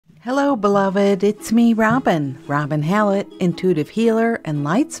Hello, beloved. It's me, Robin Hallett, intuitive healer and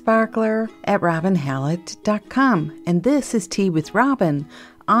light sparkler at robinhallett.com. And this is Tea with Robin.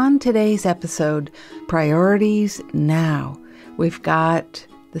 On today's episode, Priorities Now. We've got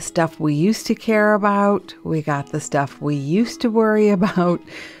the stuff we used to care about. We got the stuff we used to worry about.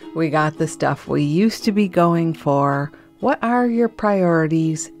 We got the stuff we used to be going for. What are your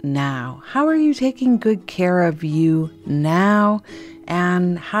priorities now? How are you taking good care of you now?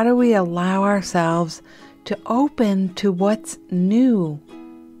 And how do we allow ourselves to open to what's new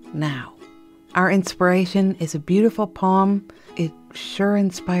now? Our inspiration is a beautiful poem. It sure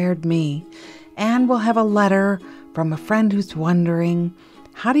inspired me. And we'll have a letter from a friend who's wondering,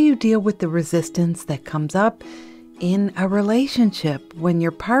 how do you deal with the resistance that comes up in a relationship when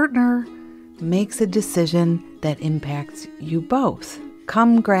your partner makes a decision that impacts you both?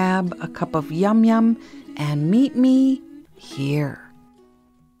 Come grab a cup of yum yum and meet me here.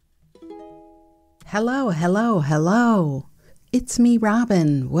 Hello. It's me,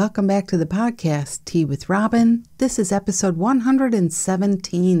 Robin. Welcome back to the podcast, Tea with Robin. This is episode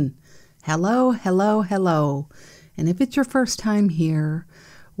 117. Hello. And if it's your first time here,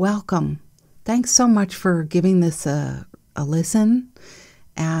 welcome. Thanks so much for giving this a listen.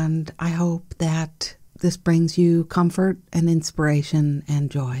 And I hope that this brings you comfort and inspiration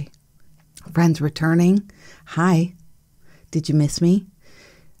and joy. Friends returning, hi. Did you miss me?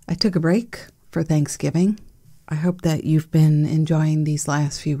 I took a break for Thanksgiving. I hope that you've been enjoying these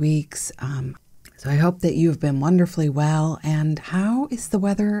last few weeks. So I hope that you've been wonderfully well. And how is the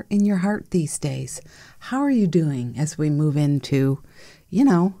weather in your heart these days? How are you doing as we move into,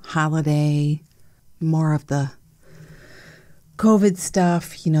 holiday, more of the COVID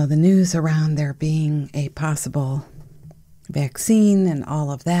stuff, the news around there being a possible vaccine and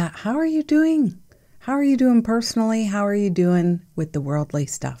all of that. How are you doing? How are you doing personally? How are you doing with the worldly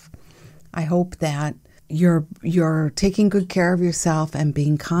stuff? I hope that you're taking good care of yourself and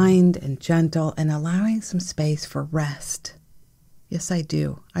being kind and gentle and allowing some space for rest. Yes, I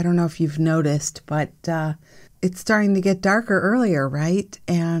do. I don't know if you've noticed, but it's starting to get darker earlier, right?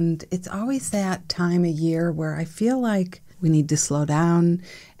 And it's always that time of year where I feel like we need to slow down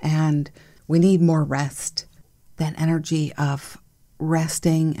and we need more rest. That energy of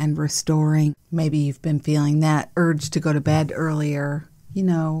resting and restoring. Maybe you've been feeling that urge to go to bed earlier.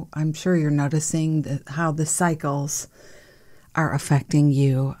 I'm sure you're noticing how the cycles are affecting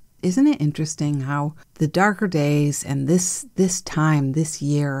you. Isn't it interesting how the darker days and this time, this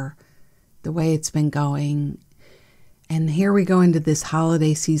year, the way it's been going, and here we go into this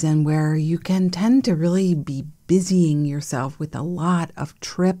holiday season where you can tend to really be busying yourself with a lot of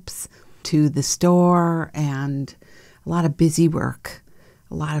trips to the store and a lot of busy work.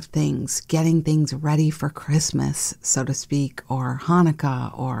 A lot of things, getting things ready for Christmas, so to speak, or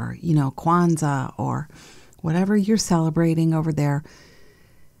Hanukkah, or, Kwanzaa, or whatever you're celebrating over there.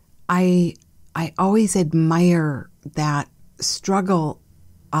 I always admire that struggle,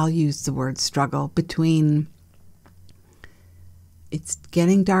 I'll use the word struggle, between it's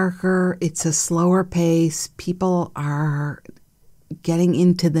getting darker, it's a slower pace, people are getting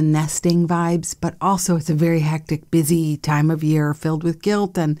into the nesting vibes, but also it's a very hectic, busy time of year filled with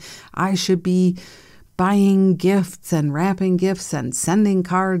guilt, and I should be buying gifts and wrapping gifts and sending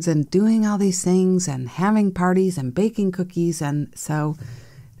cards and doing all these things and having parties and baking cookies. And so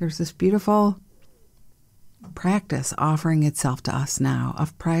there's this beautiful practice offering itself to us now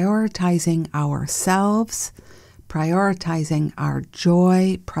of prioritizing ourselves, prioritizing our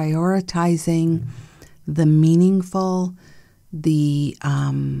joy, prioritizing the meaningful, the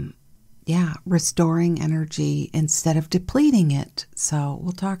restoring energy instead of depleting it. So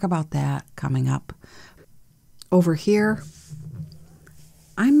we'll talk about that coming up. Over here,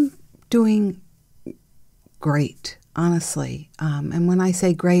 I'm doing great, honestly. And when I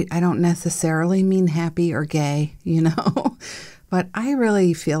say great, I don't necessarily mean happy or gay, but I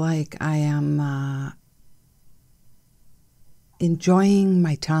really feel like I am enjoying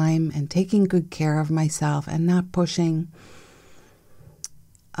my time and taking good care of myself and not pushing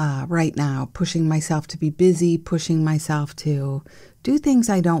right now, pushing myself to be busy, pushing myself to do things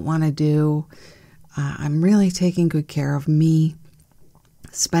I don't want to do. I'm really taking good care of me,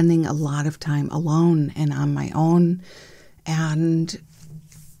 spending a lot of time alone and on my own. And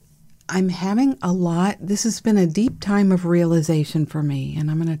I'm having this has been a deep time of realization for me, and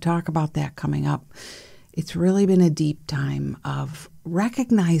I'm going to talk about that coming up. It's really been a deep time of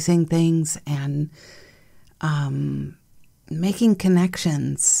recognizing things and making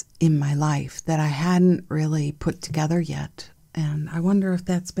connections in my life that I hadn't really put together yet. And I wonder if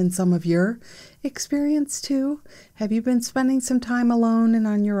that's been some of your experience too. Have you been spending some time alone and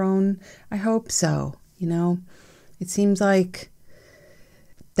on your own? I hope so. It seems like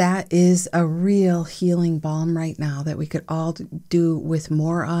that is a real healing balm right now that we could all do with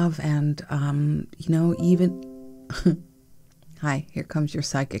more of. And, even, hi, here comes your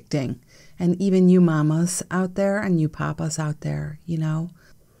psychic ding. And even you mamas out there and you papas out there, I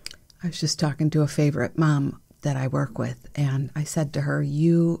was just talking to a favorite mom that I work with, and I said to her,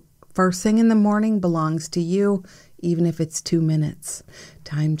 you, first thing in the morning belongs to you, even if it's 2 minutes.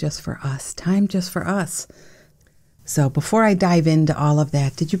 Time just for us. Time just for us. So before I dive into all of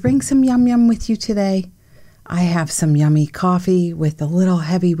that, did you bring some yum yum with you today? I have some yummy coffee with a little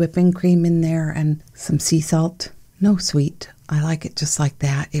heavy whipping cream in there and some sea salt. No sweet. I like it just like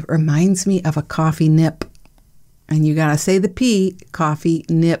that. It reminds me of a coffee nip. And you gotta say the P, coffee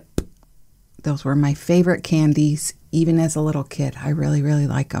nip. Those were my favorite candies, even as a little kid. I really, really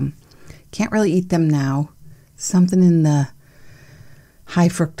like them. Can't really eat them now. Something in the high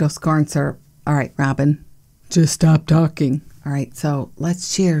fructose corn syrup. All right, Robin, just stop talking. All right, so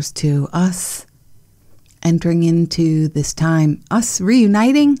let's cheers to us entering into this time, us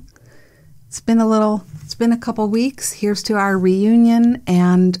reuniting. It's been a couple weeks. Here's to our reunion,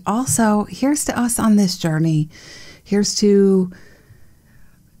 and also here's to us on this journey. Here's to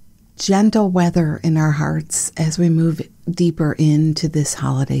gentle weather in our hearts as we move deeper into this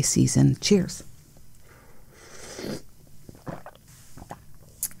holiday season. Cheers.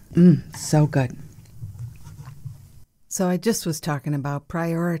 So good. So I just was talking about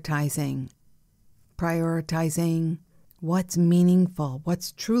prioritizing what's meaningful,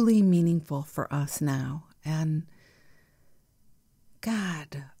 what's truly meaningful for us now. And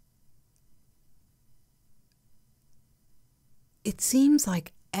God, it seems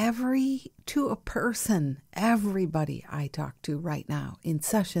like everybody I talk to right now, in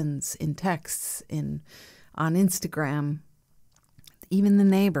sessions, in texts, on Instagram, even the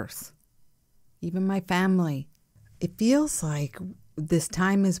neighbors, even my family, it feels like this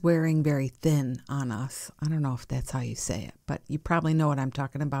time is wearing very thin on us. I don't know if that's how you say it, but you probably know what I'm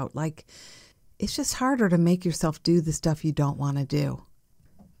talking about. Like, it's just harder to make yourself do the stuff you don't want to do.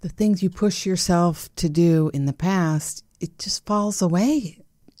 The things you push yourself to do in the past, it just falls away.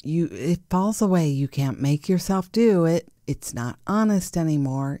 It falls away. You can't make yourself do it. It's not honest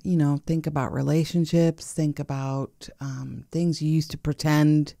anymore. Think about relationships. Think about things you used to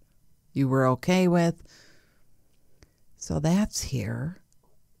pretend you were okay with. So that's here.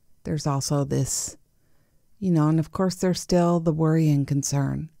 There's also this, and of course there's still the worry and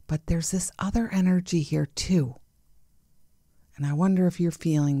concern, but there's this other energy here too. And I wonder if you're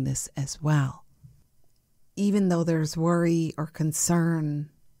feeling this as well. Even though there's worry or concern,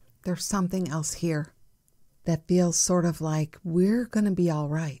 there's something else here that feels sort of like we're going to be all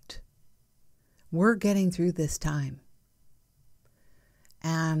right. We're getting through this time.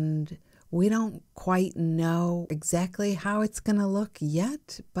 And we don't quite know exactly how it's going to look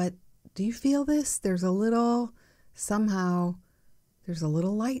yet, but do you feel this? There's a little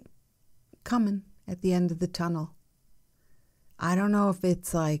light coming at the end of the tunnel. I don't know if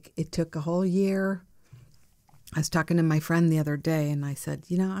it's like it took a whole year. I was talking to my friend the other day and I said,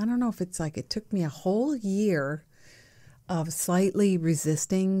 I don't know if it's like it took me a whole year of slightly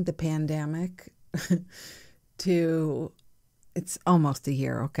resisting the pandemic it's almost a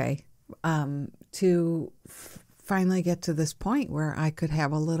year, okay, to finally get to this point where I could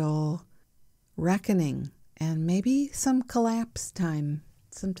have a little reckoning and maybe some collapse time,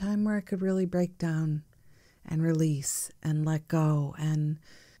 some time where I could really break down and release and let go and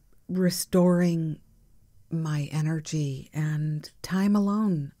restoring my energy and time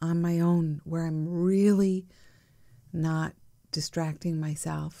alone on my own where I'm really not distracting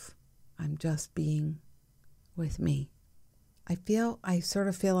myself. I'm just being with me. I sort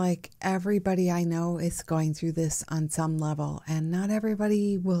of feel like everybody I know is going through this on some level, and not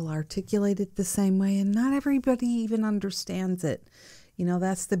everybody will articulate it the same way, and not everybody even understands it.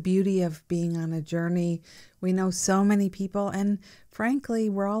 That's the beauty of being on a journey. We know so many people, and frankly,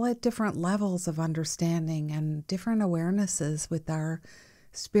 we're all at different levels of understanding and different awarenesses with our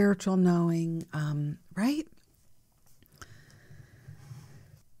spiritual knowing, right?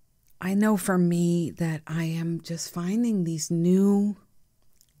 I know for me that I am just finding these new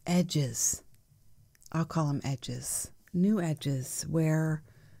edges. I'll call them edges. New edges where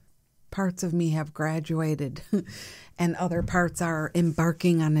parts of me have graduated and other parts are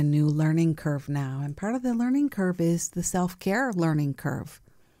embarking on a new learning curve now. And part of the learning curve is the self-care learning curve.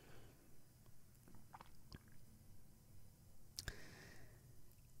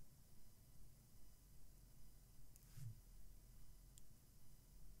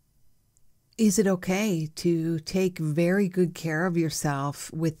 Is it okay to take very good care of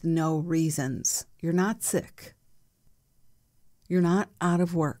yourself with no reasons? You're not sick. You're not out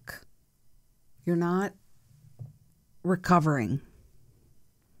of work. You're not recovering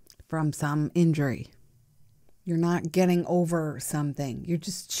from some injury. You're not getting over something. You're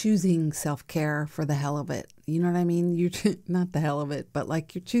just choosing self-care for the hell of it. You know what I mean? You're not the hell of it, but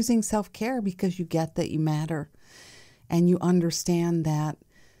like you're choosing self-care because you get that you matter. And you understand that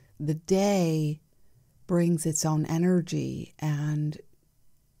the day brings its own energy. And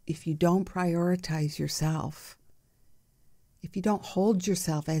if you don't prioritize yourself, if you don't hold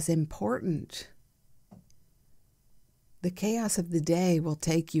yourself as important, the chaos of the day will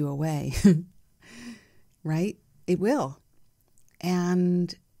take you away. Right? It will.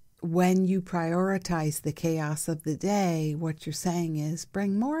 And when you prioritize the chaos of the day, what you're saying is,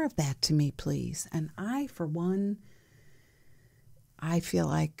 bring more of that to me, please. And I, for one, I feel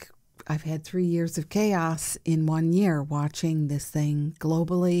like I've had 3 years of chaos in 1 year watching this thing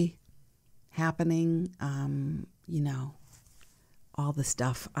globally happening, all the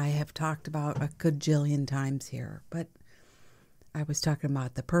stuff I have talked about a gajillion times here. But I was talking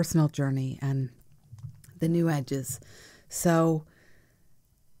about the personal journey and the new edges. So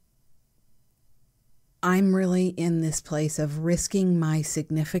I'm really in this place of risking my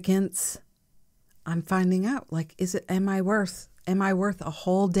significance. I'm finding out, like, am I worth a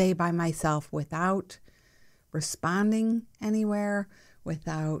whole day by myself without responding anywhere,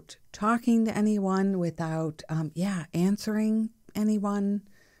 without talking to anyone, without answering anyone,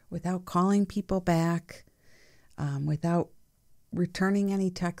 without calling people back, without returning any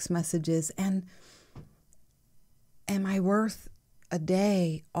text messages? And am I worth a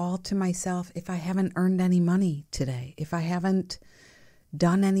day all to myself if I haven't earned any money today, if I haven't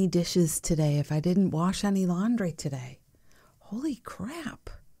done any dishes today, if I didn't wash any laundry today? Holy crap.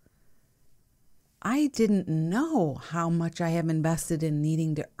 I didn't know how much I have invested in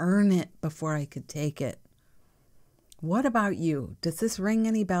needing to earn it before I could take it. What about you? Does this ring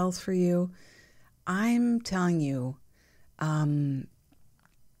any bells for you? I'm telling you,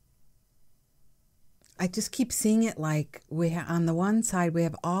 I just keep seeing it like on the one side, we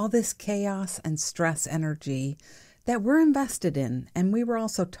have all this chaos and stress energy that we're invested in. And we were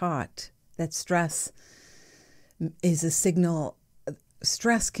also taught that stress is a signal.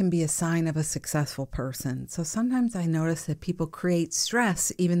 Stress can be a sign of a successful person. So sometimes I notice that people create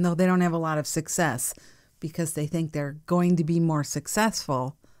stress even though they don't have a lot of success because they think they're going to be more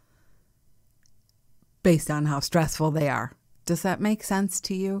successful based on how stressful they are. Does that make sense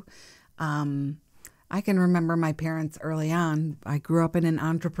to you? I can remember my parents early on. I grew up in an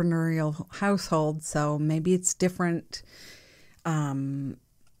entrepreneurial household, so maybe it's different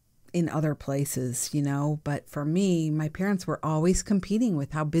in other places, But for me, my parents were always competing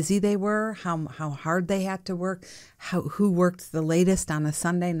with how busy they were, how hard they had to work, who worked the latest on a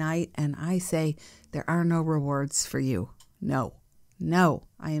Sunday night. And I say, there are no rewards for you. No,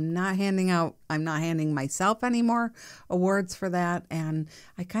 I'm not handing myself any more awards for that. And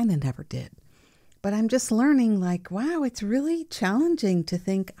I kind of never did. But I'm just learning, like, wow, it's really challenging to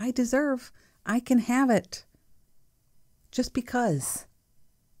think I can have it just because,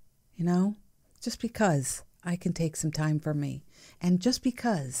 just because I can take some time for me. And just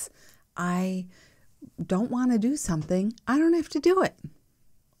because I don't want to do something, I don't have to do it.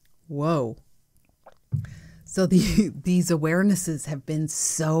 Whoa. So these awarenesses have been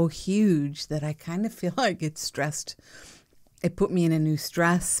so huge that I kind of feel like it put me in a new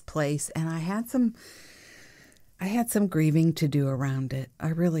stress place, and I had some grieving to do around it. I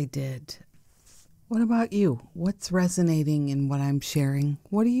really did. What about you? What's resonating in what I'm sharing?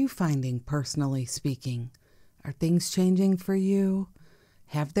 What are you finding, personally speaking? Are things changing for you?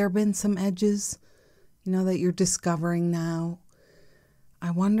 Have there been some edges, that you're discovering now?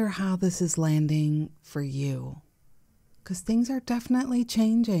 I wonder how this is landing for you, because things are definitely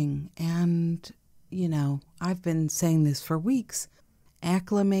changing, and I've been saying this for weeks,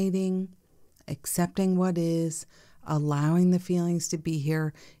 acclimating, accepting what is, allowing the feelings to be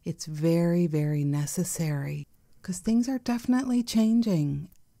here. It's very, very necessary because things are definitely changing.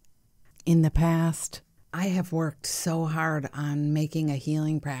 In the past, I have worked so hard on making a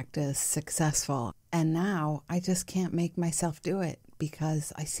healing practice successful, and now I just can't make myself do it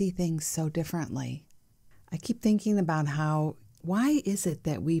because I see things so differently. I keep thinking about why is it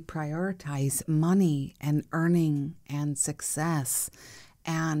that we prioritize money and earning and success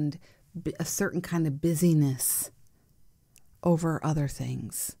and a certain kind of busyness over other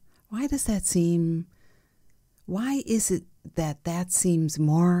things? Why is it that seems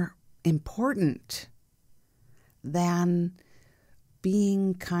more important than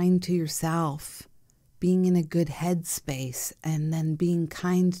being kind to yourself, being in a good headspace, and then being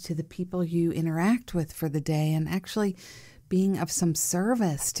kind to the people you interact with for the day, and actually being of some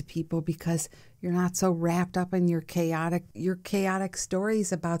service to people because you're not so wrapped up in your chaotic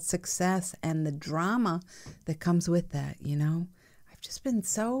stories about success and the drama that comes with that, you know? I've just been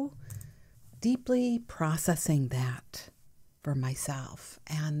so deeply processing that for myself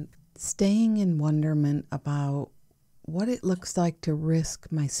and staying in wonderment about what it looks like to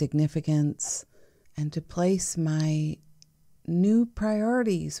risk my significance and to place my new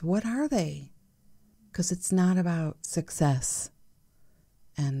priorities. What are they? Because it's not about success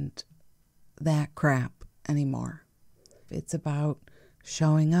and that crap anymore. It's about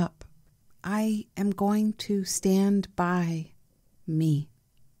showing up. I am going to stand by me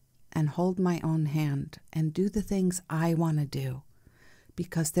and hold my own hand and do the things I want to do,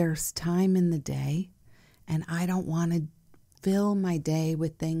 because there's time in the day and I don't want to fill my day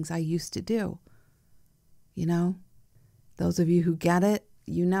with things I used to do. You know, those of you who get it,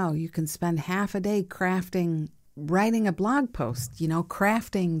 you know, you can spend half a day writing a blog post, you know,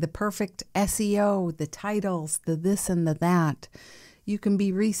 crafting the perfect SEO, the titles, the this and the that. You can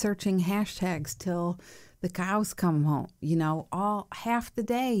be researching hashtags till the cows come home, you know, all half the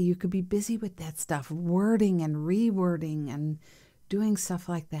day you could be busy with that stuff, wording and rewording and doing stuff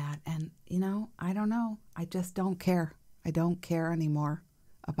like that. And, you know, I don't know. I just don't care. I don't care anymore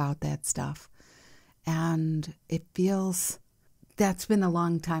about that stuff. And that's been a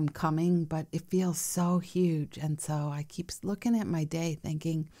long time coming, but it feels so huge. And so I keep looking at my day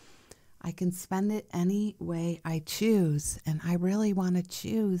thinking I can spend it any way I choose. And I really want to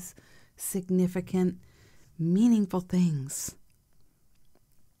choose significant, meaningful things.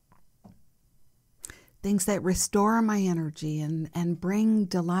 Things that restore my energy and bring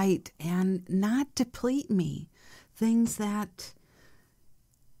delight and not deplete me. Things that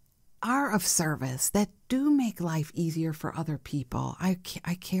are of service, that do make life easier for other people. I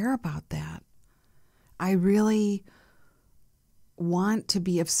care about that. I really want to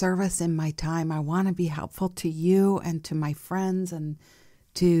be of service in my time. I want to be helpful to you and to my friends and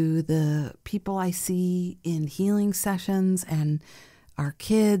to the people I see in healing sessions and our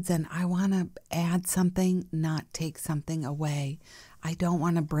kids. And I want to add something, not take something away. I don't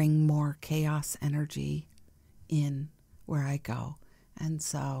want to bring more chaos energy in where I go. And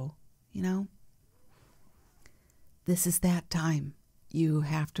so, you know, this is that time. You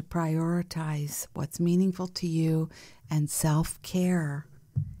have to prioritize what's meaningful to you, and self-care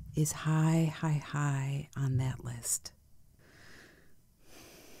is high, high, high on that list.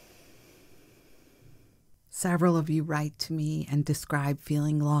 Several of you write to me and describe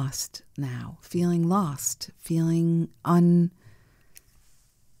feeling lost now, feeling unclear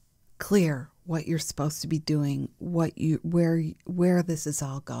what you're supposed to be doing, where this is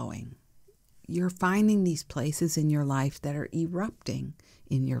all going. You're finding these places in your life that are erupting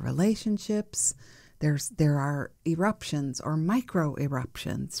in your relationships. There are eruptions or micro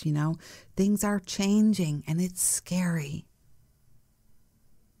eruptions, you know. Things are changing and it's scary.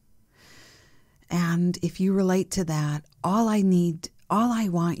 And if you relate to that, all I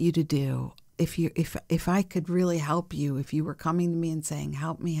want you to do, if I could really help you, if you were coming to me and saying,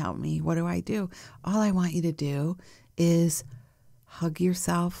 help me, what do I do? All I want you to do is hug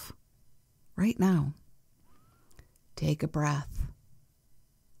yourself right now. Take a breath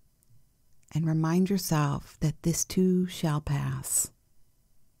and remind yourself that this too shall pass.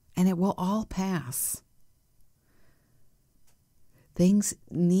 And it will all pass. Things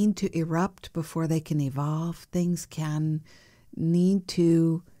need to erupt before they can evolve. Things need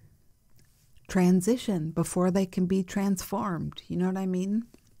to transition before they can be transformed. You know what I mean?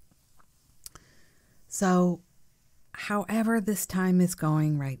 So, however this time is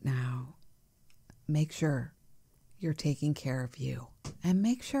going right now, make sure you're taking care of you. And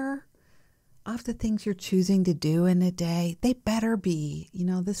make sure of the things you're choosing to do in a day, they better be, you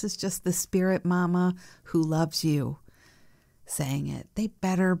know, this is just the spirit mama who loves you saying it. They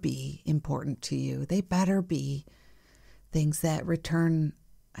better be important to you. They better be things that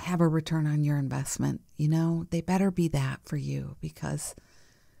have a return on your investment. You know, they better be that for you, because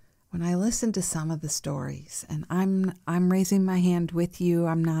when I listen to some of the stories, and I'm raising my hand with you,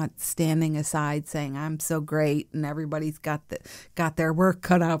 I'm not standing aside saying I'm so great and everybody's got their work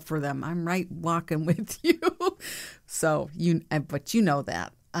cut out for them. I'm right walking with you. So but you know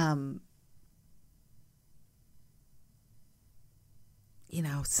that. You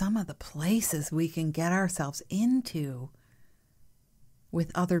know, some of the places we can get ourselves into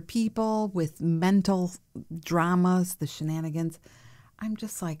with other people, with mental dramas, the shenanigans, I'm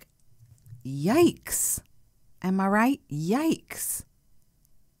just like, yikes. Am I right? Yikes.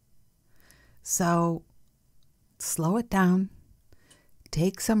 So slow it down.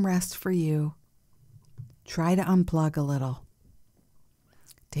 Take some rest for you. Try to unplug a little.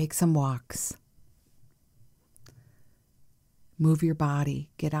 Take some walks. Move your body.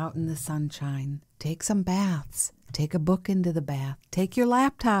 Get out in the sunshine. Take some baths. Take a book into the bath. Take your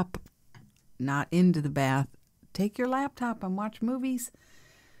laptop, not into the bath. Take your laptop and watch movies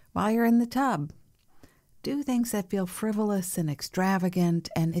while you're in the tub. Do things that feel frivolous and extravagant,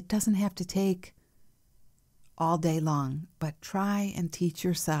 and it doesn't have to take all day long, but try and teach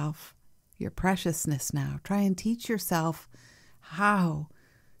yourself your preciousness now. Try and teach yourself how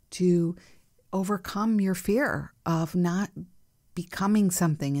to overcome your fear of not becoming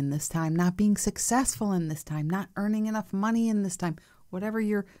something in this time, not being successful in this time, not earning enough money in this time, whatever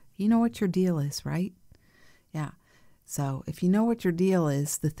you know what your deal is, right? Yeah. So if you know what your deal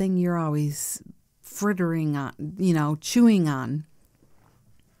is, the thing you're always frittering on, chewing on,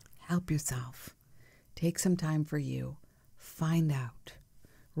 help yourself. Take some time for you. Find out.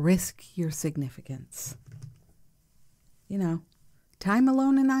 Risk your significance. Time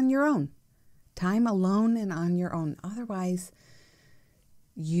alone and on your own. Time alone and on your own. Otherwise,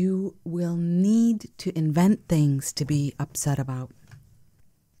 you will need to invent things to be upset about.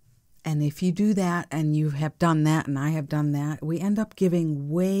 And if you do that, and you have done that, and I have done that, we end up giving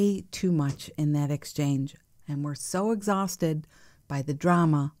way too much in that exchange. And we're so exhausted by the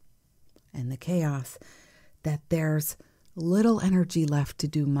drama and the chaos that there's little energy left to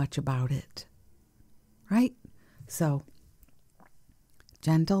do much about it. Right? So,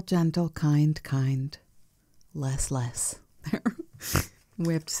 gentle, gentle, kind, kind, less, less.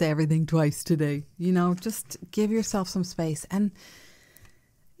 We have to say everything twice today. Just give yourself some space. And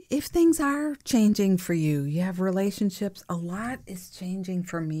if things are changing for you, you have relationships, a lot is changing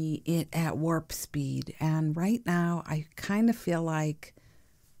for me at warp speed. And right now, I kind of feel like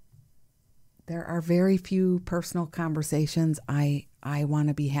there are very few personal conversations I want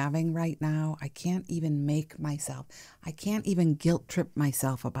to be having right now. I can't even I can't even guilt trip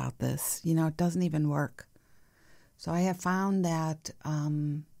myself about this. It doesn't even work. So I have found that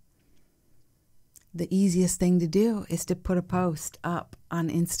the easiest thing to do is to put a post up on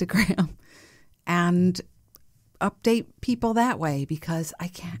Instagram and update people that way, because I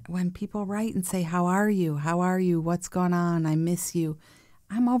can't, when people write and say, how are you? How are you? What's going on? I miss you.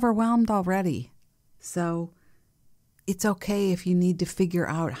 I'm overwhelmed already. So it's okay if you need to figure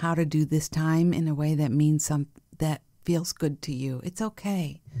out how to do this time in a way that means that feels good to you. It's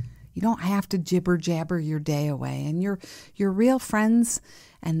okay. You don't have to jibber jabber your day away. And your real friends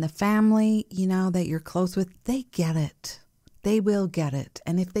and the family, that you're close with, they get it. They will get it.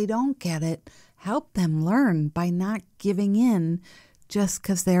 And if they don't get it, help them learn by not giving in just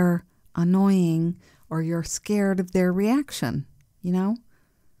because they're annoying or you're scared of their reaction,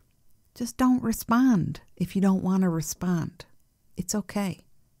 Just don't respond if you don't want to respond. It's okay.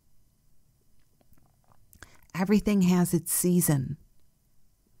 Everything has its season.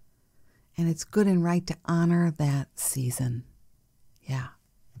 And it's good and right to honor that season. Yeah.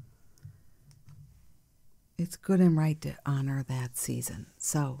 It's good and right to honor that season.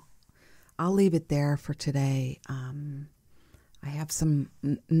 So I'll leave it there for today. I have some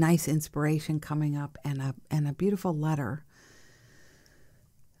nice inspiration coming up and a beautiful letter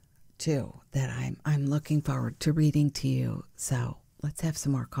too that I'm looking forward to reading to you. So let's have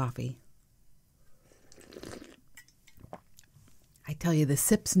some more coffee. I tell you, the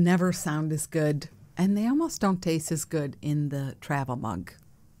sips never sound as good, and they almost don't taste as good in the travel mug.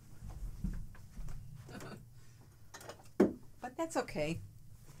 But that's okay,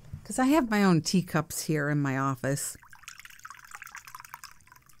 because I have my own teacups here in my office.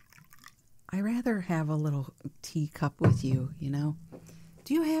 I rather have a little teacup with you,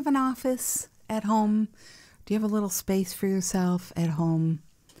 Do you have an office at home? Do you have a little space for yourself at home?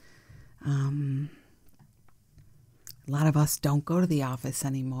 A lot of us don't go to the office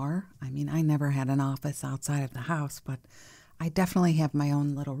anymore. I mean, I never had an office outside of the house, but I definitely have my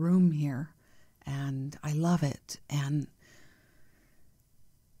own little room here, and I love it. And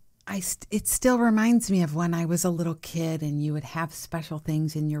it still reminds me of when I was a little kid and you would have special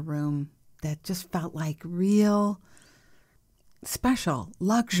things in your room that just felt like real special,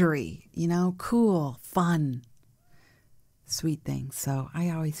 luxury, cool, fun, sweet things. So I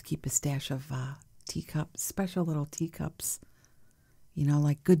always keep a stash of teacups, special little teacups,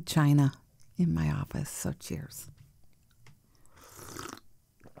 like good china in my office. So cheers.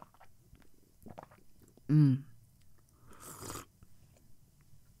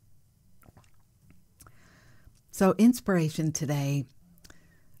 So inspiration today,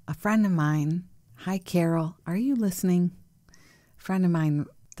 a friend of mine, hi Carol, are you listening? A friend of mine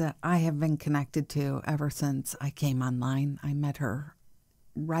that I have been connected to ever since I came online. I met her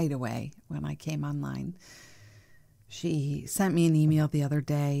right away when I came online. She sent me an email the other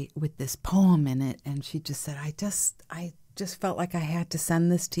day with this poem in it, and she just said, I just felt like I had to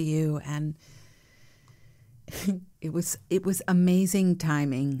send this to you. And it was amazing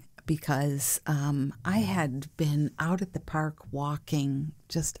timing, because I had been out at the park walking.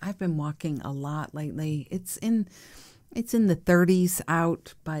 I've been walking a lot lately. It's in the 30s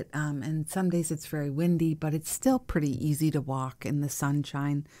out, but and some days it's very windy, but it's still pretty easy to walk in the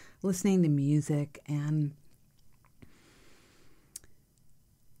sunshine, listening to music, and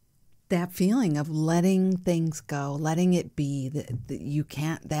that feeling of letting things go, letting it be.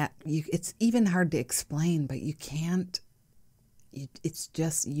 It's even hard to explain, but you can't. It's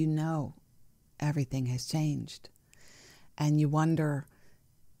just, everything has changed, and you wonder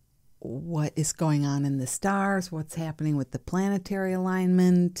what is going on in the stars, what's happening with the planetary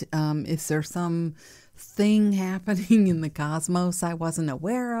alignment. Is there some thing happening in the cosmos I wasn't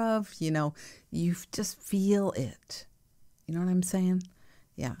aware of? You just feel it. You know what I'm saying?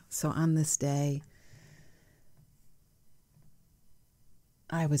 Yeah. So on this day,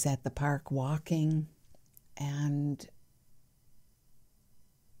 I was at the park walking, and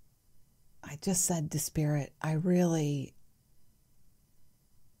I just said to Spirit, I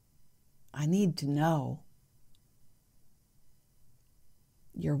need to know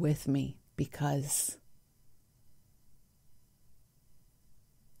you're with me, because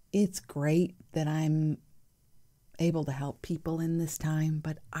it's great that I'm able to help people in this time,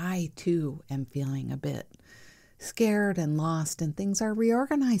 but I too am feeling a bit scared and lost, and things are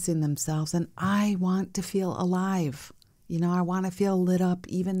reorganizing themselves, and I want to feel alive. I want to feel lit up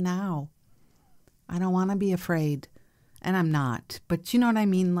even now. I don't want to be afraid, and I'm not, but you know what I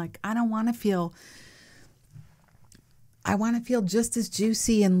mean? Like, I want to feel just as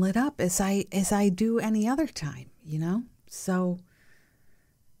juicy and lit up as I do any other time, So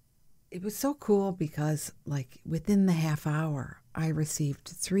it was so cool, because within the half hour, I received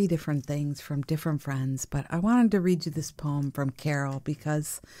 3 different things from different friends, but I wanted to read you this poem from Carol,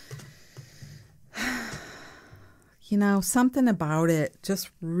 because something about it just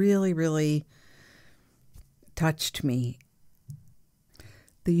really, really touched me.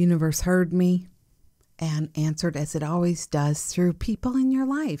 The universe heard me and answered, as it always does, through people in your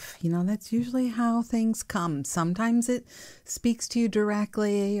life. That's usually how things come. Sometimes it speaks to you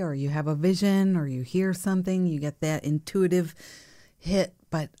directly, or you have a vision, or you hear something, you get that intuitive hit.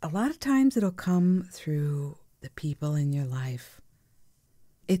 But a lot of times it'll come through the people in your life.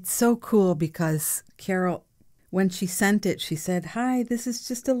 It's so cool, because Carol, when she sent it, she said, "Hi, this is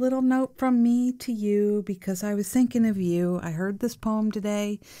just a little note from me to you, because I was thinking of you. I heard this poem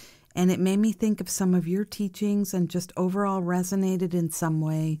today, and it made me think of some of your teachings, and just overall resonated in some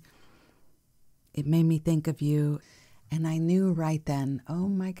way. It made me think of you." And I knew right then, oh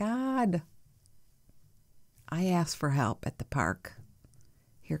my God, I asked for help at the park.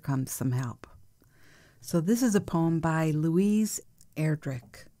 Here comes some help. So this is a poem by Louise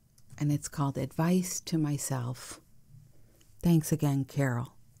Erdrich, and it's called Advice to Myself. Thanks again,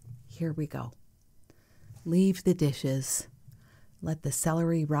 Carol. Here we go. Leave the dishes. Let the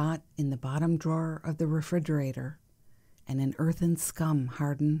celery rot in the bottom drawer of the refrigerator, and an earthen scum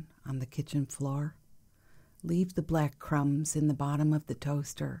harden on the kitchen floor. Leave the black crumbs in the bottom of the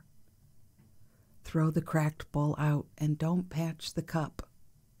toaster. Throw the cracked bowl out, and don't patch the cup.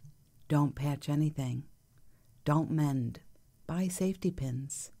 Don't patch anything. Don't mend. Buy safety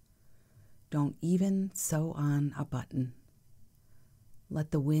pins. Don't even sew on a button.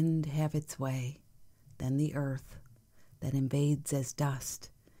 Let the wind have its way, then the earth that invades as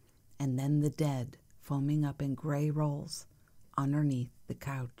dust, and then the dead foaming up in gray rolls underneath the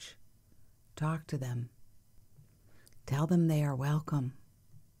couch. Talk to them. Tell them they are welcome.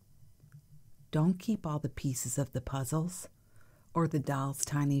 Don't keep all the pieces of the puzzles or the doll's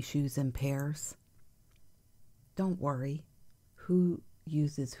tiny shoes in pairs. Don't worry who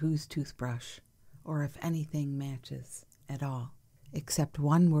uses whose toothbrush, or if anything matches at all, except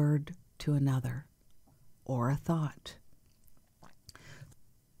one word to another, or a thought.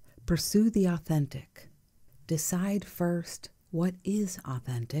 Pursue the authentic. Decide first what is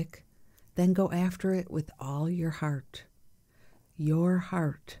authentic, then go after it with all your heart. Your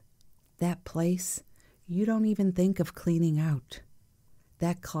heart, that place you don't even think of cleaning out.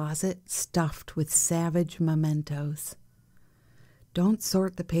 That closet stuffed with savage mementos. Don't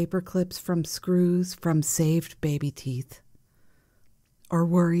sort the paper clips from screws from saved baby teeth. Or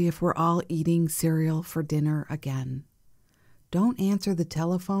worry if we're all eating cereal for dinner again. Don't answer the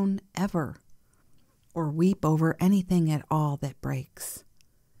telephone ever, or weep over anything at all that breaks.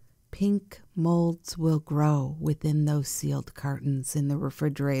 Pink molds will grow within those sealed cartons in the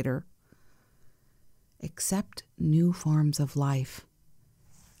refrigerator. Accept new forms of life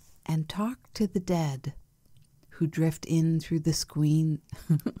and talk to the dead who drift in through the screen.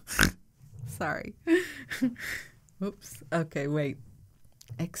 Sorry. Oops. Okay, wait.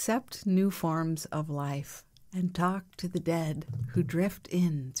 Accept new forms of life and talk to the dead who drift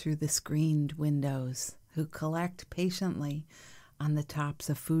in through the screened windows, who collect patiently on the tops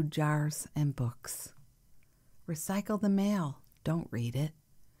of food jars and books. Recycle the mail. Don't read it.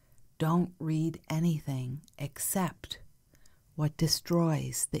 Don't read anything except what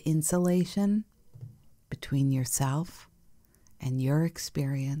destroys the insulation between yourself and your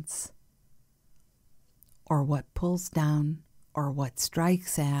experience, or what pulls down, or what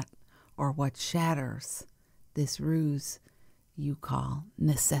strikes at, or what shatters this ruse you call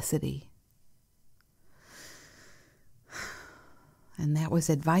necessity. And that was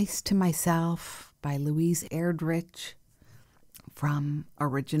Advice to Myself by Louise Erdrich from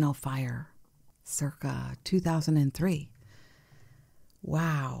Original Fire, circa 2003.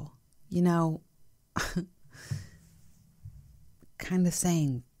 Wow. You know, kind of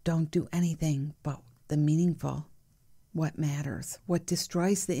saying, don't do anything but the meaningful, what matters, what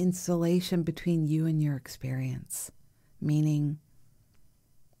destroys the insulation between you and your experience. Meaning,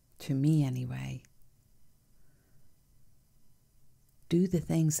 to me anyway, do the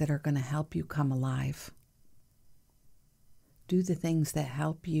things that are going to help you come alive. Do the things that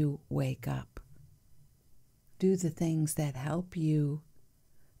help you wake up. Do the things that help you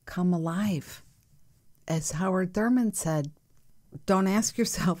come alive. As Howard Thurman said, don't ask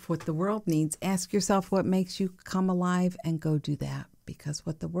yourself what the world needs. Ask yourself what makes you come alive and go do that. Because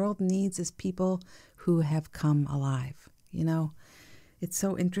what the world needs is people who have come alive. You know, it's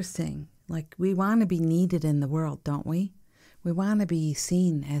so interesting. Like, we want to be needed in the world, don't we? We want to be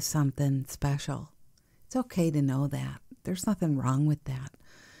seen as something special. It's okay to know that. There's nothing wrong with that.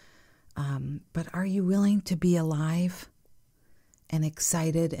 But are you willing to be alive and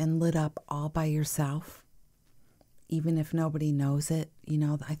excited and lit up all by yourself? Even if nobody knows it, you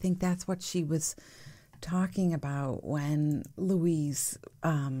know, I think that's what she was talking about when Louise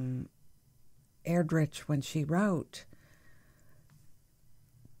Erdrich, when she wrote,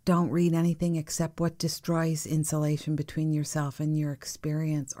 don't read anything except what destroys insulation between yourself and your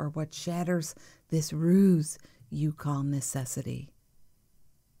experience, or what shatters this ruse you call necessity.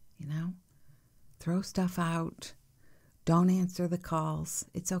 You know, throw stuff out. Don't answer the calls.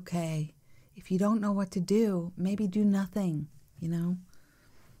 It's okay. If you don't know what to do, maybe do nothing, you know.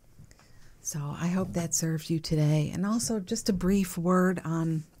 So I hope that serves you today. And also just a brief word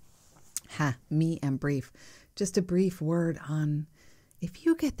on, just a brief word on, if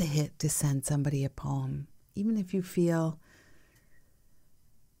you get the hit to send somebody a poem, even if you feel,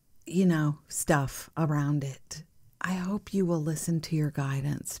 you know, stuff around it, I hope you will listen to your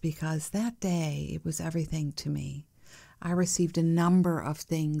guidance, because that day it was everything to me. I received a number of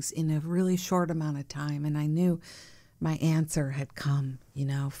things in a really short amount of time, and I knew my answer had come, you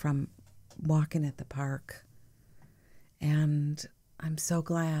know, from walking at the park. And I'm so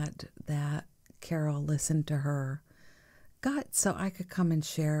glad that Carol listened to her gut so I could come and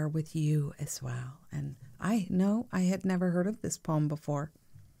share with you as well. And I know I had never heard of this poem before.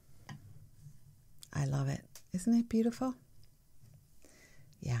 I love it. Isn't it beautiful?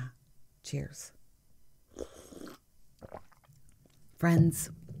 Yeah. Cheers.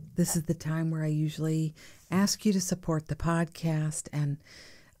 Friends, this is the time where I usually ask you to support the podcast, and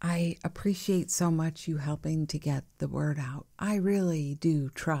I appreciate so much you helping to get the word out. I really do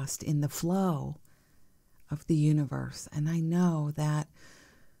trust in the flow of the universe, and I know that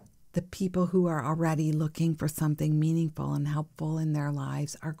the people who are already looking for something meaningful and helpful in their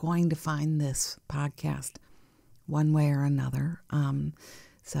lives are going to find this podcast one way or another.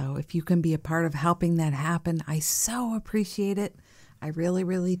 So if you can be a part of helping that happen, I so appreciate it. I really,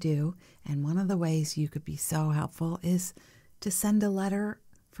 really do. And one of the ways you could be so helpful is to send a letter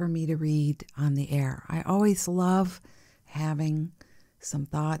for me to read on the air. I always love having some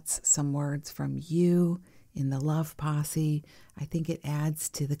thoughts, some words from you in the Love Posse. I think it adds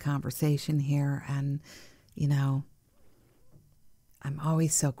to the conversation here. And, you know, I'm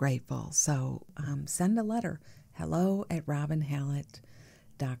always so grateful. So send a letter.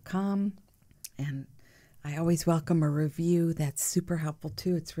 hello@robinhallett.com. And I always welcome a review. That's super helpful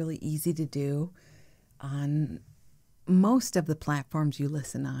too. It's really easy to do on most of the platforms you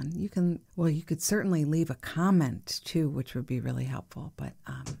listen on. You could certainly leave a comment too, which would be really helpful. But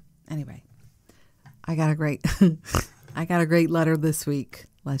anyway, I got a great letter this week.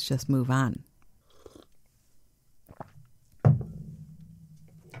 Let's just move on.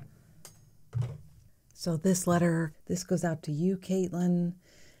 So this letter, this goes out to you, Caitlin,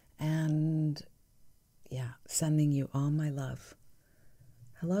 and sending you all my love.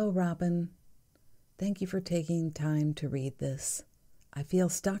 Hello, Robin. Thank you for taking time to read this. I feel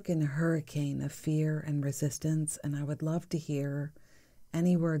stuck in a hurricane of fear and resistance, and I would love to hear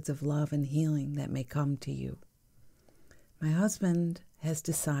any words of love and healing that may come to you. My husband has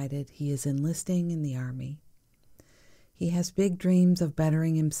decided he is enlisting in the Army. He has big dreams of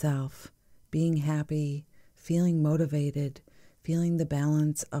bettering himself, being happy, feeling motivated, feeling the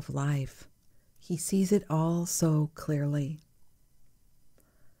balance of life. He sees it all so clearly.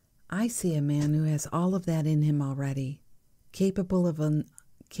 I see a man who has all of that in him already, capable of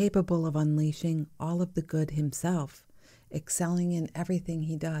unleashing all of the good himself, excelling in everything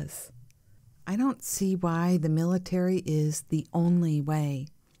he does. I don't see why the military is the only way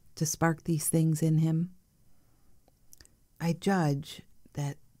to spark these things in him. I judge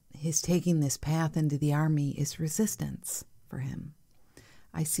that his taking this path into the Army is resistance for him.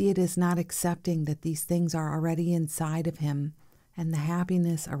 I see it as not accepting that these things are already inside of him and the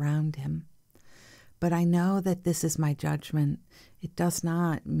happiness around him. But I know that this is my judgment. It does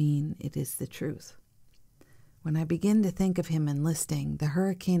not mean it is the truth. When I begin to think of him enlisting, the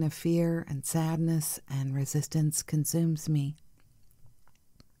hurricane of fear and sadness and resistance consumes me.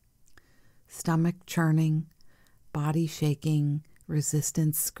 Stomach churning, body shaking,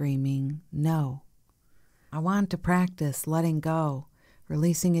 resistance screaming, no. I want to practice letting go,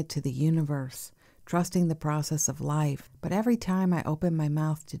 releasing it to the universe, trusting the process of life, but every time I open my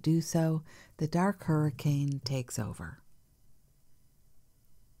mouth to do so, the dark hurricane takes over.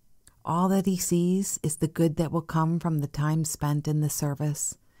 All that he sees is the good that will come from the time spent in the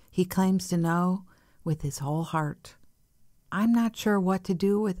service. He claims to know with his whole heart. I'm not sure what to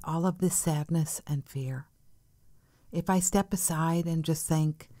do with all of this sadness and fear. If I step aside and just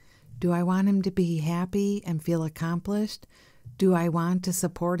think, do I want him to be happy and feel accomplished? Do I want to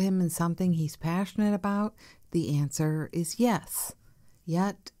support him in something he's passionate about? The answer is yes.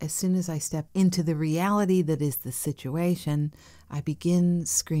 Yet, as soon as I step into the reality that is the situation, I begin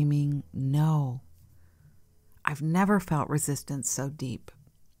screaming, no. I've never felt resistance so deep.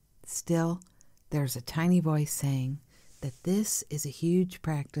 Still, there's a tiny voice saying that this is a huge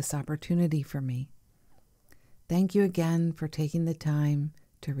practice opportunity for me. Thank you again for taking the time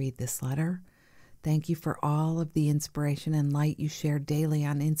to read this letter. Thank you for all of the inspiration and light you share daily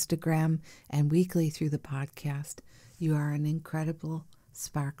on Instagram and weekly through the podcast. You are an incredible,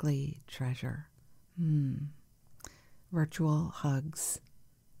 sparkly treasure. Virtual hugs,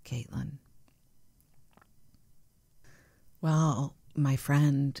 Caitlin. Well, my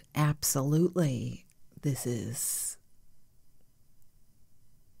friend, absolutely, this is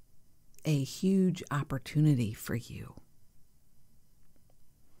a huge opportunity for you.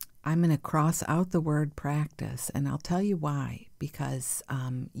 I'm going to cross out the word practice, and I'll tell you why. Because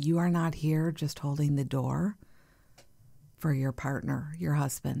you are not here just holding the door for your partner, your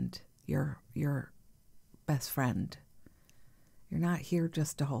husband, your best friend. You're not here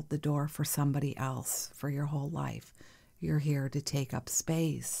just to hold the door for somebody else for your whole life. You're here to take up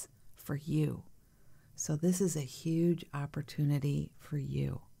space for you. So this is a huge opportunity for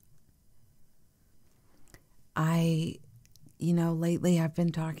you. Lately I've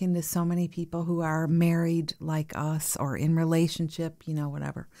been talking to so many people who are married like us or in relationship,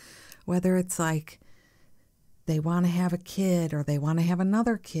 whatever. Whether it's like they want to have a kid or they want to have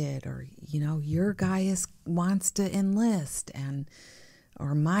another kid or, your guy wants to enlist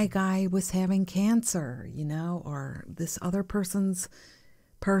or my guy was having cancer, or this other person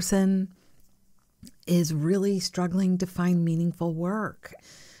is really struggling to find meaningful work.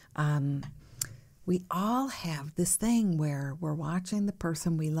 We all have this thing where we're watching the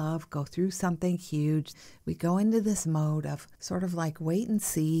person we love go through something huge. We go into this mode of sort of like wait and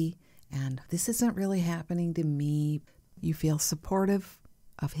see, and this isn't really happening to me. You feel supportive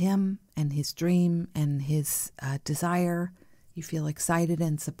of him and his dream and his desire. You feel excited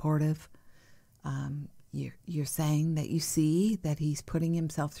and supportive. You're saying that you see that he's putting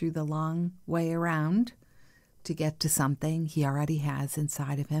himself through the long way around to get to something he already has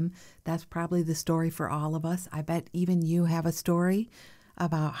inside of him. That's probably the story for all of us. I bet even you have a story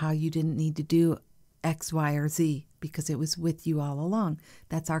about how you didn't need to do X, Y, or Z because it was with you all along.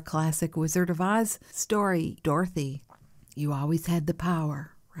 That's our classic Wizard of Oz story. Dorothy, you always had the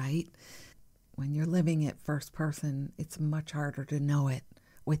power, right? When you're living it first person, it's much harder to know it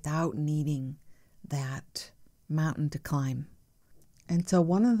without needing that mountain to climb. And so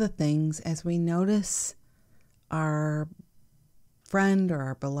one of the things, as we notice our friend or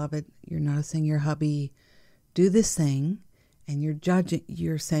our beloved, you're noticing your hubby do this thing and you're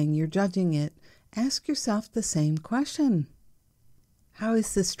judging it ask yourself the same question. How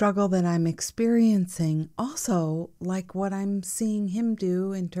is the struggle that I'm experiencing also like what I'm seeing him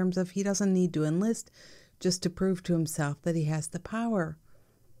do in terms of he doesn't need to enlist just to prove to himself that he has the power?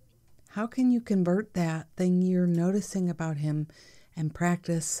 How can you convert that thing you're noticing about him and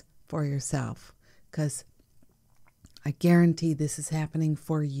practice for yourself? Because I guarantee this is happening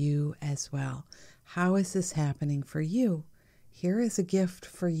for you as well. How is this happening for you? Here is a gift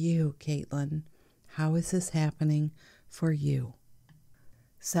for you, Caitlin. How is this happening for you?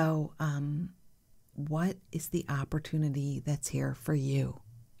 So, what is the opportunity that's here for you?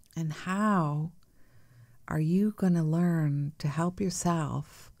 And how are you going to learn to help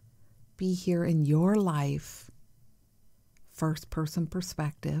yourself be here in your life, first person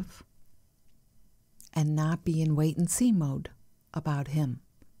perspective, and not be in wait and see mode about him,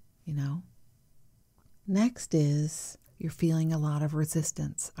 Next is you're feeling a lot of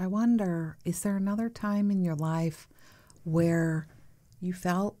resistance. I wonder, is there another time in your life where you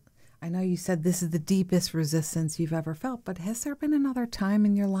felt, I know you said this is the deepest resistance you've ever felt, but has there been another time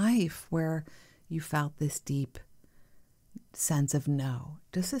in your life where you felt this deep sense of no?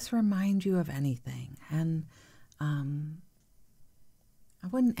 Does this remind you of anything? And I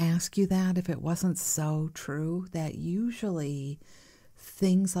wouldn't ask you that if it wasn't so true that usually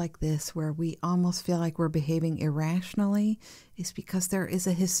things like this where we almost feel like we're behaving irrationally is because there is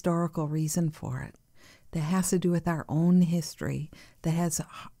a historical reason for it that has to do with our own history, that has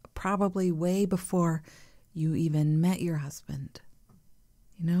probably way before you even met your husband,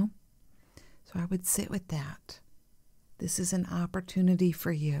 So I would sit with that. This is an opportunity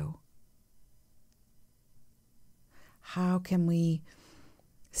for you. How can we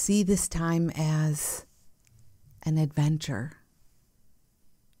see this time as an adventure?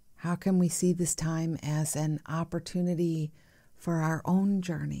 How can we see this time as an opportunity for our own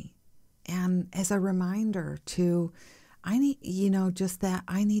journey? And as a reminder to, I need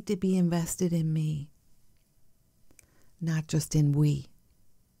to be invested in me, not just in we.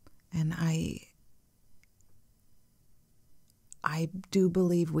 And I do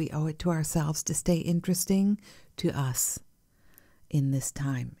believe we owe it to ourselves to stay interesting to us in this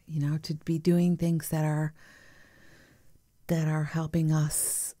time, to be doing things that are helping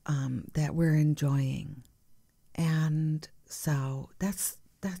us, that we're enjoying. And so that's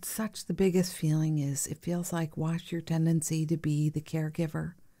such the biggest feeling is it feels like watch your tendency to be the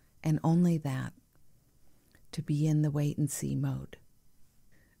caregiver and only that, to be in the wait and see mode.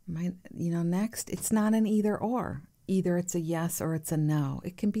 Next, it's not an either or. Either it's a yes or it's a no.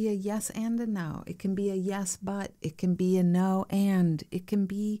 It can be a yes and a no. It can be a yes but. It can be a no and. It can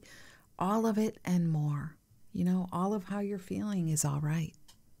be all of it and more. All of how you're feeling is all right.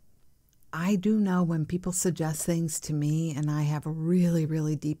 I do know when people suggest things to me and I have a really,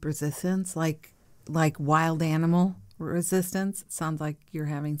 really deep resistance, like wild animal resistance. It sounds like you're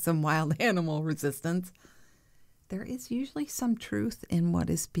having some wild animal resistance. There is usually some truth in what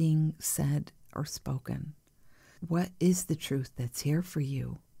is being said or spoken. What is the truth that's here for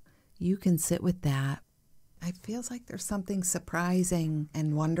you? You can sit with that. It feels like there's something surprising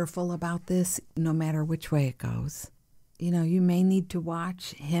and wonderful about this, no matter which way it goes. You may need to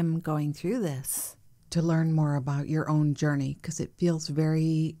watch him going through this to learn more about your own journey because it feels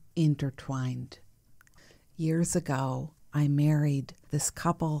very intertwined. Years ago, I married this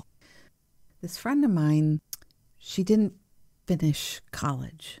couple. This friend of mine, she didn't finish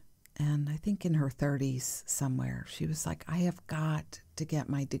college. And I think in her 30s somewhere, she was like, I have got to get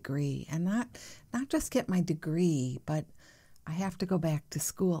my degree. And not just get my degree, but I have to go back to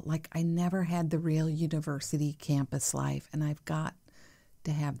school. Like I never had the real university campus life, and I've got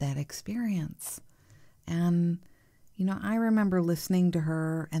to have that experience. And, I remember listening to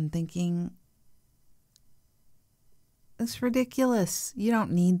her and thinking, it's ridiculous. You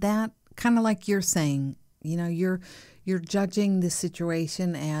don't need that. Kind of like you're saying, you're judging the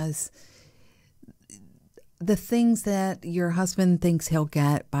situation as the things that your husband thinks he'll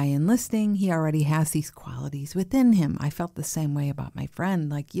get by enlisting. He already has these qualities within him. I felt the same way about my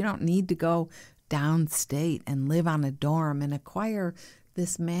friend. Like, you don't need to go downstate and live on a dorm and acquire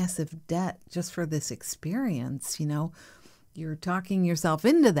this massive debt just for this experience. You're talking yourself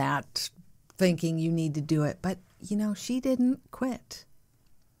into that, thinking you need to do it. But, she didn't quit.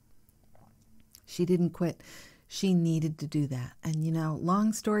 She didn't quit. She needed to do that. And,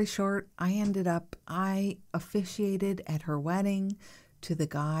 long story short, I officiated at her wedding to the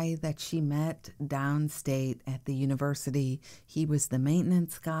guy that she met downstate at the university. He was the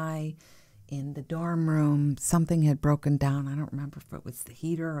maintenance guy in the dorm room. Something had broken down. I don't remember if it was the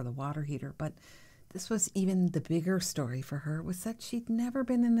heater or the water heater, but this was even the bigger story for her, was that she'd never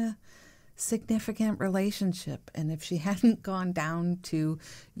been in a significant relationship. And if she hadn't gone down to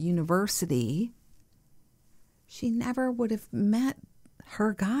university, she never would have met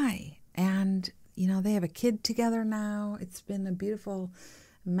her guy. And, they have a kid together now. It's been a beautiful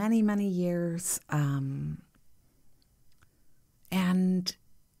many, many years. And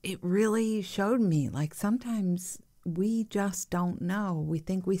it really showed me, like, sometimes we just don't know. We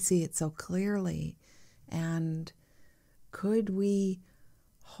think we see it so clearly. And could we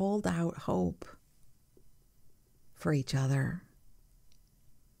hold out hope for each other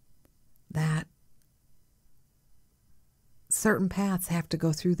that certain paths have to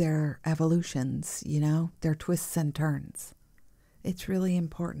go through their evolutions, their twists and turns. It's really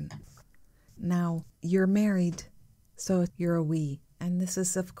important. Now, you're married, so you're a we, and this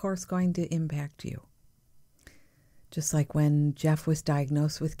is, of course, going to impact you. Just like when Jeff was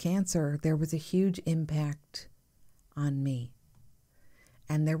diagnosed with cancer, there was a huge impact on me.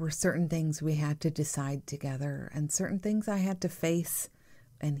 And there were certain things we had to decide together, and certain things I had to face,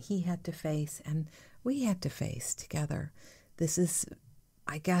 and he had to face, and we had to face together. This is,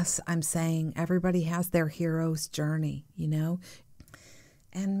 I guess I'm saying, everybody has their hero's journey,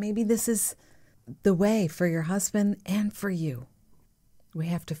 And maybe this is the way for your husband and for you. We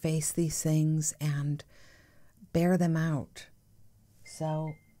have to face these things and bear them out.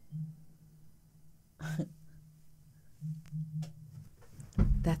 So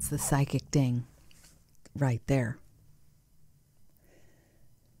that's the psychic ding right there.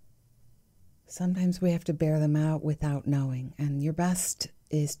 Sometimes we have to bear them out without knowing, and your best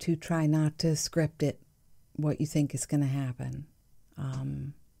is to try not to script it, what you think is going to happen.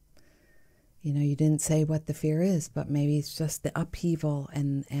 You didn't say what the fear is, but maybe it's just the upheaval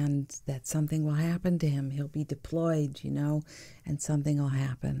and that something will happen to him. He'll be deployed, and something will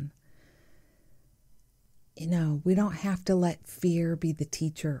happen. We don't have to let fear be the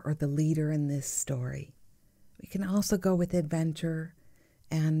teacher or the leader in this story. We can also go with adventure,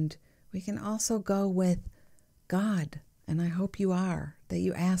 and we can also go with God. And I hope you are, that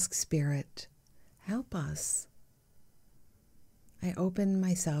you ask Spirit, help us. I open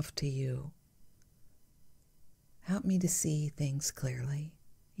myself to you. Help me to see things clearly.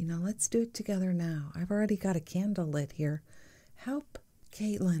 Let's do it together now. I've already got a candle lit here. Help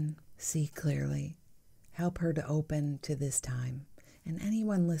Caitlin see clearly. Help her to open to this time. And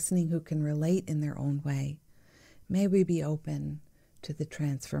anyone listening who can relate in their own way, may we be open to the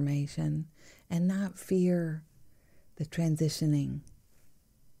transformation and not fear the transitioning,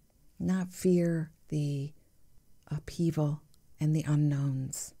 not fear the upheaval and the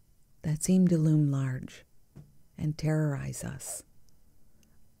unknowns that seem to loom large and terrorize us.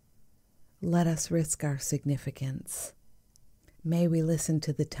 Let us risk our significance. May we listen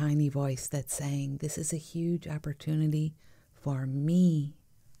to the tiny voice that's saying, this is a huge opportunity for me.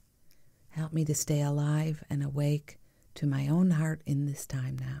 Help me to stay alive and awake to my own heart in this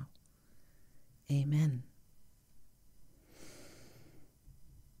time now. Amen.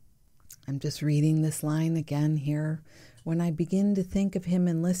 I'm just reading this line again here. When I begin to think of him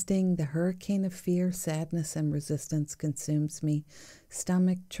enlisting, the hurricane of fear, sadness, and resistance consumes me.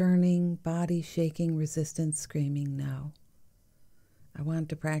 Stomach churning, body shaking, resistance screaming no. I want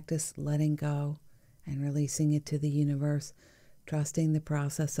to practice letting go and releasing it to the universe, trusting the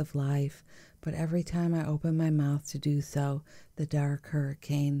process of life. But every time I open my mouth to do so, the dark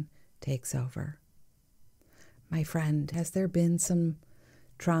hurricane takes over. My friend, has there been some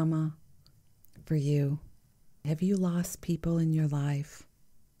trauma for you? Have you lost people in your life?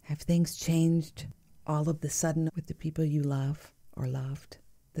 Have things changed all of the sudden with the people you love or loved?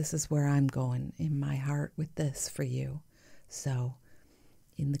 This is where I'm going in my heart with this for you. So,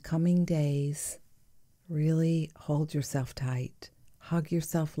 in the coming days, really hold yourself tight. Hug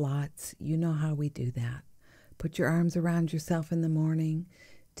yourself lots. You know how we do that. Put your arms around yourself in the morning.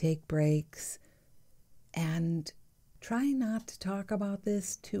 Take breaks. And try not to talk about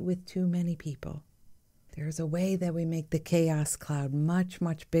this with too many people. There's a way that we make the chaos cloud much,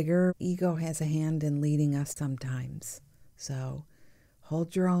 much bigger. Ego has a hand in leading us sometimes. So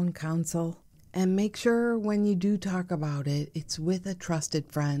hold your own counsel. And make sure when you do talk about it, it's with a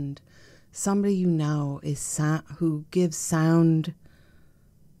trusted friend. Somebody you know who gives sound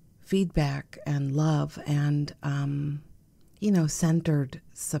feedback and love and, centered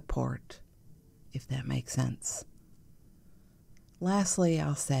support, if that makes sense. Lastly,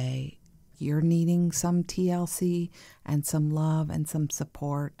 I'll say, you're needing some TLC and some love and some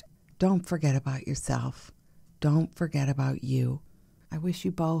support. Don't forget about yourself. Don't forget about you. I wish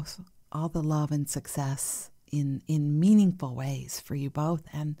you both all the love and success in meaningful ways for you both.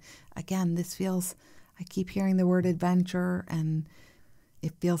 And again, this feels, I keep hearing the word adventure, and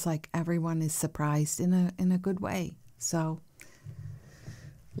it feels like everyone is surprised in a good way. So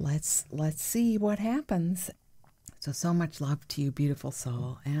let's see what happens. So much love to you, beautiful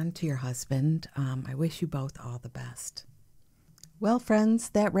soul, and to your husband. I wish you both all the best. Well, friends,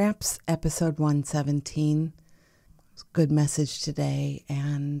 that wraps episode 117. It's a good message today,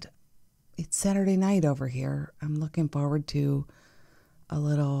 and it's Saturday night over here. I'm looking forward to a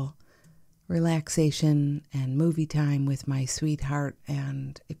little relaxation and movie time with my sweetheart,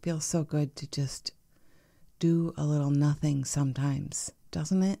 and it feels so good to just do a little nothing sometimes,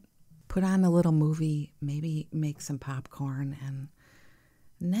 doesn't it? Put on a little movie, maybe make some popcorn and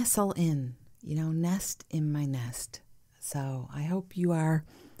nestle in, nest in my nest. So I hope you are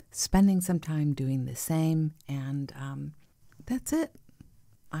spending some time doing the same, and that's it.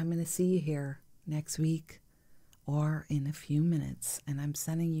 I'm going to see you here next week or in a few minutes, and I'm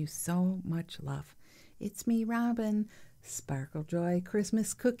sending you so much love. It's me, Robin, Sparkle Joy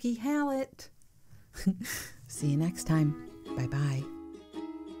Christmas Cookie Hallett. See you next time. Bye-bye.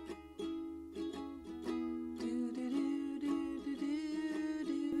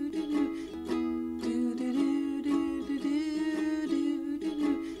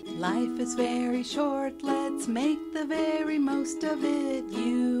 Life is very short, let's make the very most of it.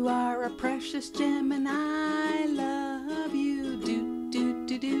 You are a precious gem and I love you. Do do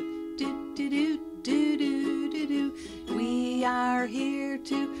do do do do do do do do do. We are here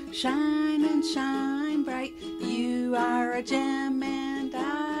to shine and shine bright. You are a gem and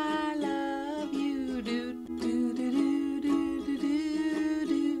I love you. Do do do do do do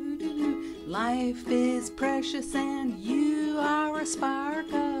do do do. Life is precious and you are a spark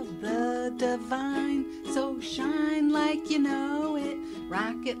of the divine. So shine like you know it,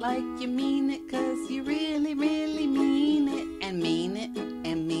 rock it like you mean it, 'cause you really, really mean it, and mean it,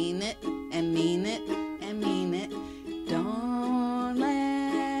 and mean it, and mean it, and mean it. Don't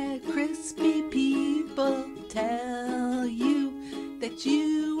let crispy people tell you that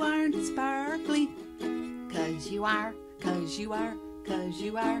you aren't sparkly, 'cause you are, 'cause you are, 'cause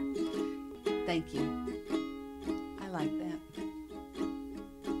you are. Thank you. I like that.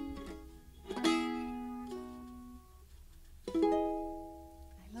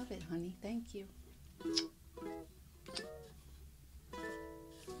 I love it, honey. Thank you.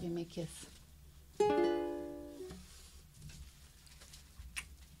 Give me a kiss.